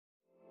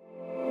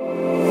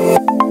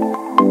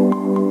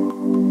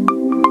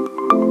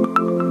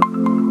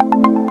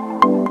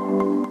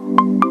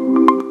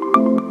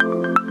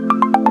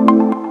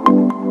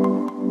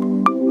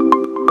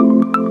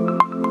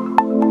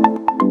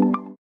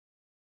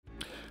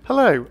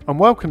Hello and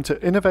welcome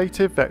to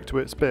Innovative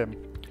Vectorworks BIM.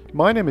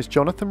 My name is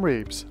Jonathan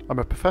Reeves. I'm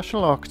a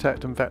professional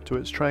architect and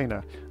Vectorworks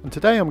trainer, and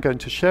today I'm going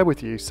to share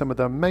with you some of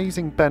the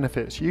amazing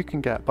benefits you can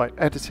get by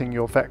editing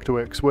your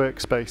Vectorworks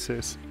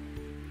workspaces.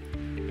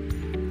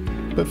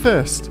 But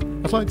first,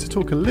 I'd like to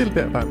talk a little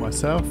bit about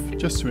myself,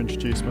 just to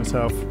introduce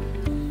myself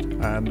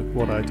and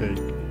what I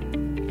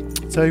do.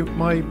 So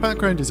my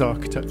background is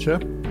architecture.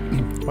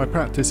 My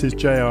practice is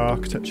JR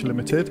Architecture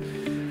Limited,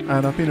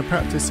 and I've been a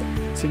practicing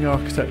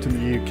architect in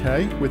the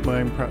UK with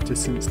my own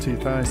practice since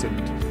 2000.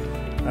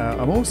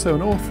 I'm also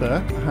an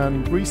author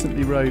and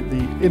recently wrote the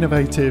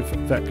Innovative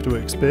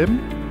Vectorworks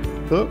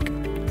BIM book,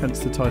 hence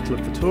the title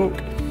of the talk.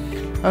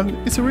 And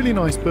it's a really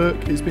nice book,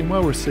 it's been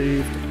well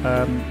received,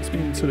 it's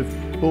been sort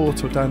of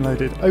bought or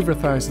downloaded over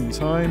 1,000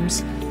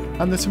 times,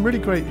 and there's some really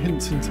great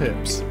hints and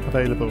tips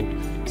available.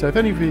 So if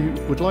any of you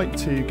would like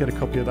to get a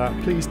copy of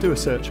that, please do a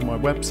search on my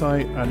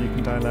website and you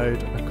can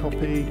download a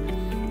copy.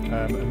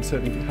 And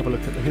certainly have a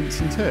look at the hints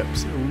and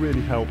tips. It will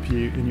really help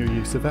you in your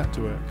use of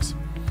Vectorworks.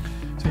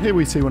 So here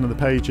we see one of the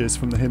pages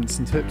from the hints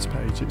and tips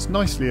page. It's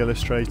nicely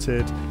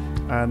illustrated,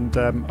 and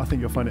I think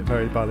you'll find it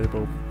very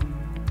valuable.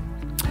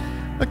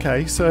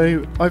 Okay,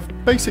 so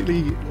I've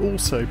basically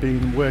also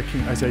been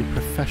working as a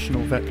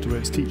professional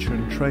Vectorworks teacher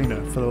and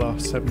trainer for the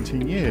last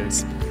 17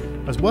 years,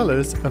 as well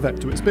as a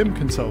Vectorworks BIM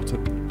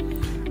consultant.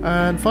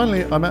 And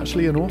finally, I'm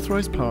actually an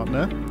authorised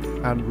partner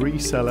and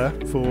reseller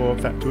for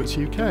Vectorworks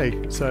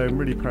UK, so I'm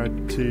really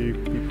proud to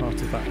be part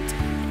of that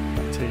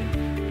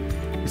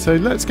team. So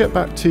let's get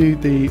back to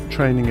the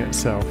training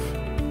itself.